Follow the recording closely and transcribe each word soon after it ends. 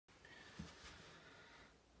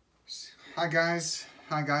Hi guys,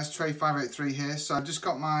 Trey583 here. So I've just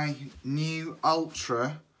got my new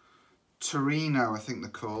Altra Torino, I think they're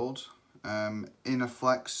called, Inner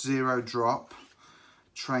Flex Zero Drop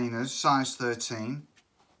trainers, size 13,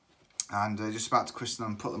 and just about to christen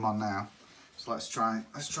them and put them on now. So let's try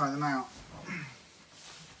them out.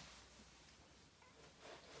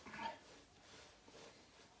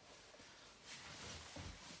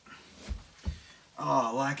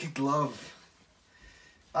 Oh, like a glove.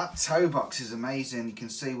 That toe box is amazing. You can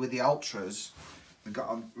see with the Ultras, they've got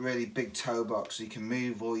a really big toe box so you can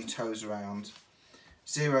move all your toes around.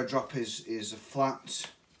 Zero drop is a flat,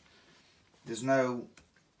 there's no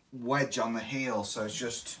wedge on the heel, so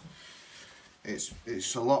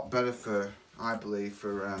it's a lot better for, I believe,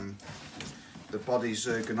 for the body's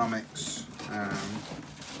ergonomics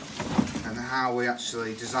and how we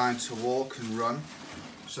actually designed to walk and run.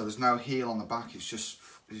 So there's no heel on the back, it's just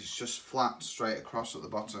flat straight across at the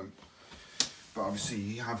bottom. But obviously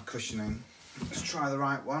you have cushioning. Let's try the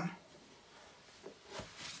right one.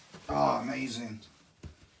 Oh, amazing.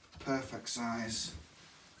 Perfect size.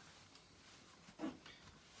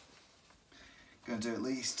 Gonna do at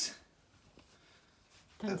least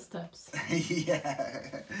 10 steps.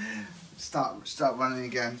 Yeah. Start running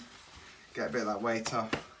again. Get a bit of that weight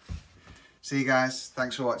off. See you guys.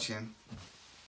 Thanks for watching.